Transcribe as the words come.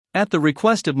At the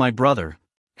request of my brother,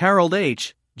 Harold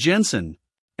H. Jensen,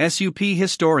 SUP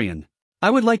historian, I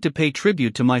would like to pay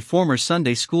tribute to my former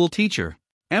Sunday school teacher,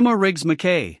 Emma Riggs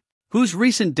McKAY, whose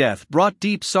recent death brought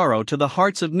deep sorrow to the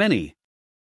hearts of many.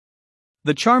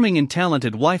 The charming and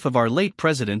talented wife of our late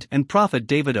president and prophet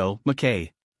David O.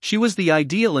 McKAY, she was the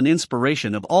ideal and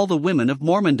inspiration of all the women of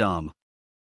Mormondom.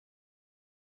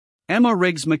 Emma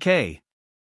Riggs McKAY.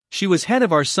 She was head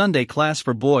of our Sunday class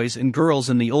for boys and girls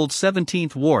in the old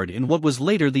 17th Ward in what was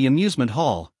later the amusement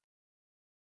hall.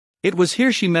 It was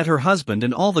here she met her husband,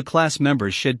 and all the class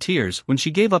members shed tears when she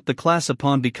gave up the class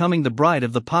upon becoming the bride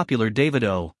of the popular David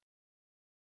O.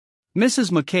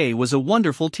 Mrs. McKAY was a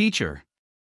wonderful teacher.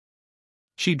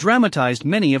 She dramatized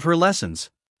many of her lessons,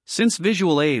 since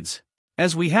visual aids,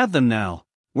 as we have them now,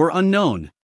 were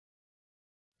unknown.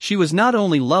 She was not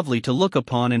only lovely to look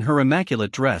upon in her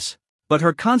immaculate dress, but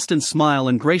her constant smile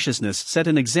and graciousness set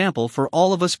an example for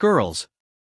all of us girls.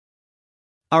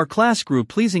 Our class grew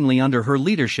pleasingly under her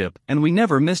leadership, and we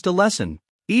never missed a lesson,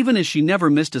 even as she never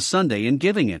missed a Sunday in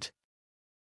giving it.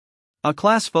 A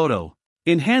class photo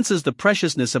enhances the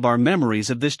preciousness of our memories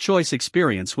of this choice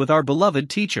experience with our beloved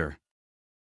teacher.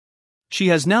 She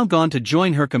has now gone to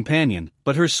join her companion,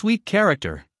 but her sweet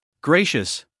character,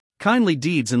 gracious, kindly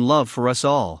deeds and love for us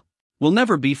all will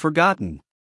never be forgotten.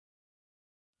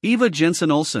 Eva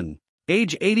Jensen Olson,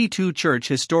 age 82, Church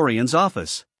Historian's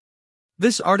Office.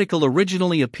 This article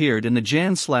originally appeared in the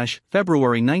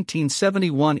Jan/February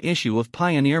 1971 issue of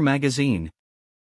Pioneer magazine.